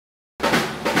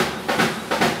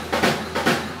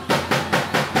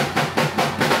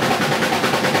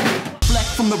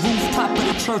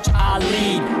church I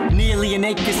lead. Nearly an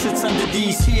acre sits under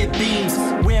these here beams.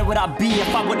 Where would I be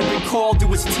if I would have been called to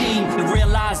his team and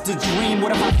realized the dream?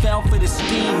 What if I fell for the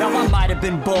scheme? Now I might have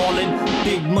been balling,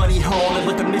 big money hauling,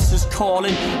 but the missus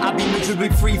calling. I'd be miserably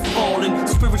free falling,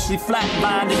 spiritually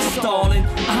flatlined and stalling.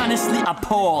 Honestly, I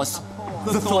pause.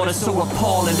 The thought is so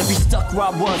appalling to be stuck where I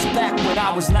was back when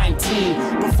I was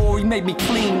 19. Before he made me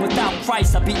clean, without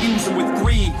Christ I'd be using with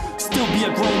greed. Still be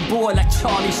a grown boy like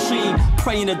Charlie Sheen,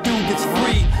 praying a dude gets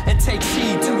free and takes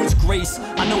heed to his grace.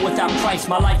 I know without Christ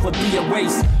my life would be a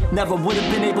waste. Never would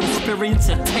have been able to experience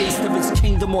a taste of his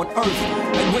kingdom on earth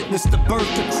and witness the birth,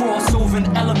 the crossover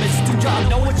and elements. Do y'all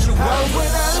know what you're worth? How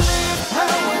would I live? How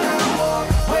would I walk?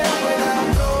 Where would I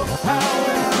go? How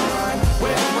would I run?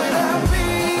 Where would I be?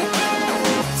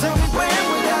 Tell me where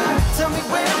would I? Tell me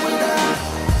where would I?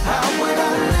 How would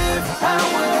I live? How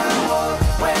would I walk?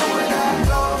 Where would I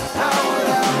go? How would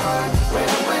I run?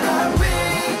 Where would I be?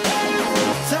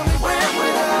 Tell me where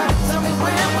would I? Tell me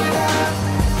where would I?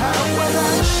 How would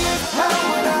I live? How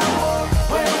would I walk?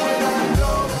 Where would I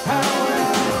go? How would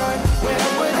I run? Where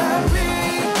would I be?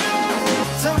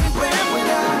 Tell me where would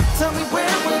I? Tell me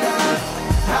where would I?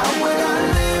 How would I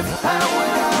live? How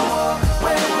would I walk?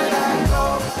 Where would I go?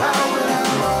 How would I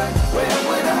run? Where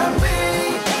would I be?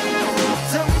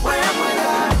 Tell me where would I?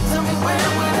 Tell me where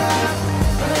would I?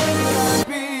 Where would I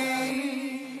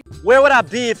be? Where would I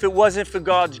be if it wasn't for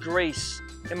God's grace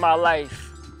in my life?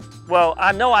 Well,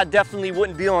 I know I definitely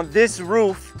wouldn't be on this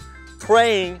roof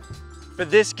praying for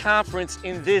this conference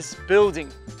in this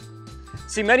building.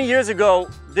 See, many years ago,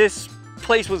 this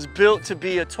place was built to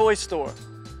be a toy store.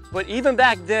 But even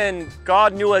back then,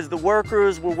 God knew as the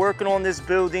workers were working on this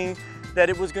building that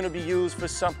it was going to be used for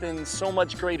something so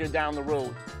much greater down the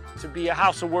road, to be a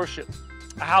house of worship,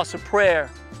 a house of prayer,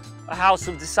 a house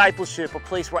of discipleship, a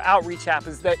place where outreach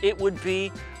happens, that it would be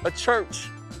a church.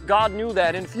 God knew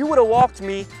that. And if you would have walked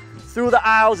me through the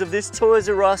aisles of this Toys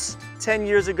R Us 10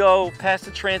 years ago, past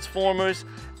the Transformers,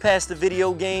 past the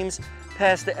video games,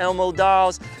 past the Elmo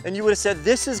dolls, and you would have said,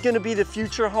 this is going to be the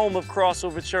future home of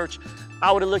Crossover Church,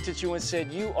 I would have looked at you and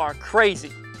said, you are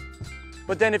crazy.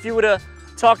 But then if you would have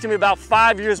talked to me about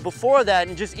 5 years before that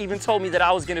and just even told me that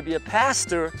I was going to be a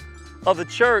pastor of a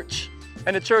church,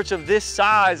 and a church of this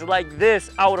size like this,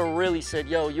 I would have really said,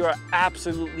 yo, you're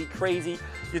absolutely crazy.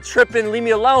 You're tripping, leave me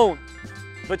alone.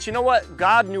 But you know what?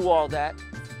 God knew all that.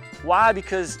 Why?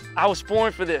 Because I was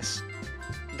born for this.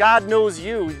 God knows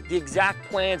you, the exact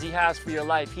plans he has for your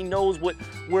life. He knows what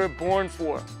we're born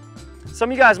for. Some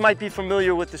of you guys might be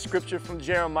familiar with the scripture from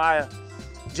Jeremiah.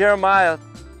 Jeremiah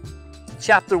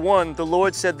chapter 1, the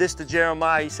Lord said this to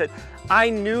Jeremiah. He said, I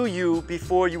knew you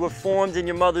before you were formed in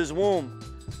your mother's womb.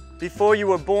 Before you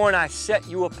were born, I set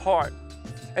you apart.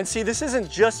 And see, this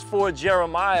isn't just for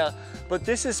Jeremiah, but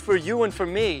this is for you and for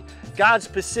me. God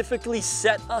specifically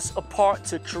set us apart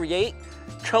to create,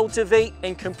 cultivate,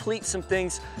 and complete some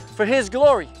things for his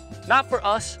glory. Not for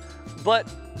us, but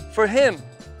for him.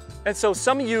 And so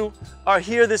some of you are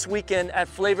here this weekend at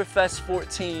Flavor Fest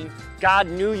 14. God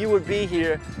knew you would be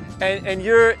here, and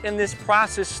you're in this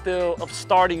process still of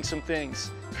starting some things,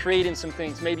 creating some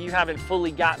things. Maybe you haven't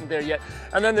fully gotten there yet.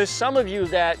 And then there's some of you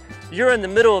that you're in the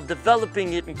middle of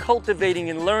developing it and cultivating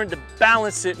and learn to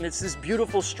balance it, and it's this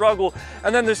beautiful struggle.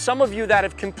 And then there's some of you that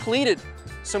have completed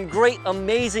some great,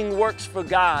 amazing works for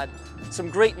God, some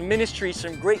great ministry,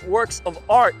 some great works of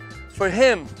art for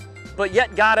him. But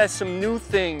yet God has some new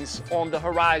things on the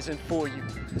horizon for you.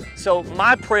 So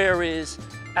my prayer is,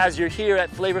 as you're here at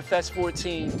Flavor Fest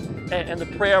 14, and the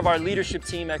prayer of our leadership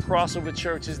team at Crossover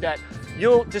Church is that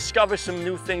you'll discover some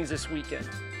new things this weekend.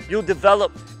 You'll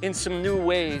develop in some new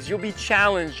ways. You'll be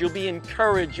challenged, you'll be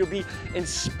encouraged, you'll be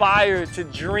inspired to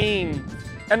dream.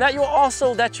 And that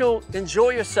you'll enjoy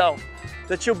yourself,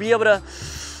 that you'll be able to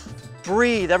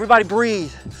breathe, everybody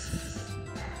breathe,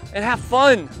 and have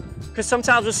fun. Because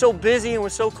sometimes we're so busy and we're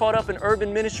so caught up in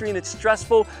urban ministry and it's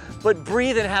stressful, but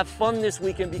breathe and have fun this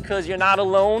weekend because you're not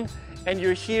alone and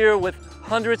you're here with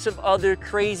hundreds of other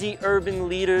crazy urban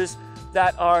leaders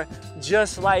that are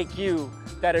just like you,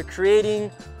 that are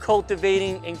creating,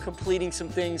 cultivating, and completing some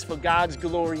things for God's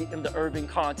glory in the urban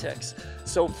context.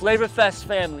 So Flavor Fest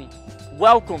family,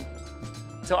 welcome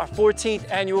to our 14th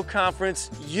annual conference.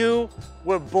 You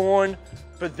were born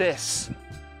for this.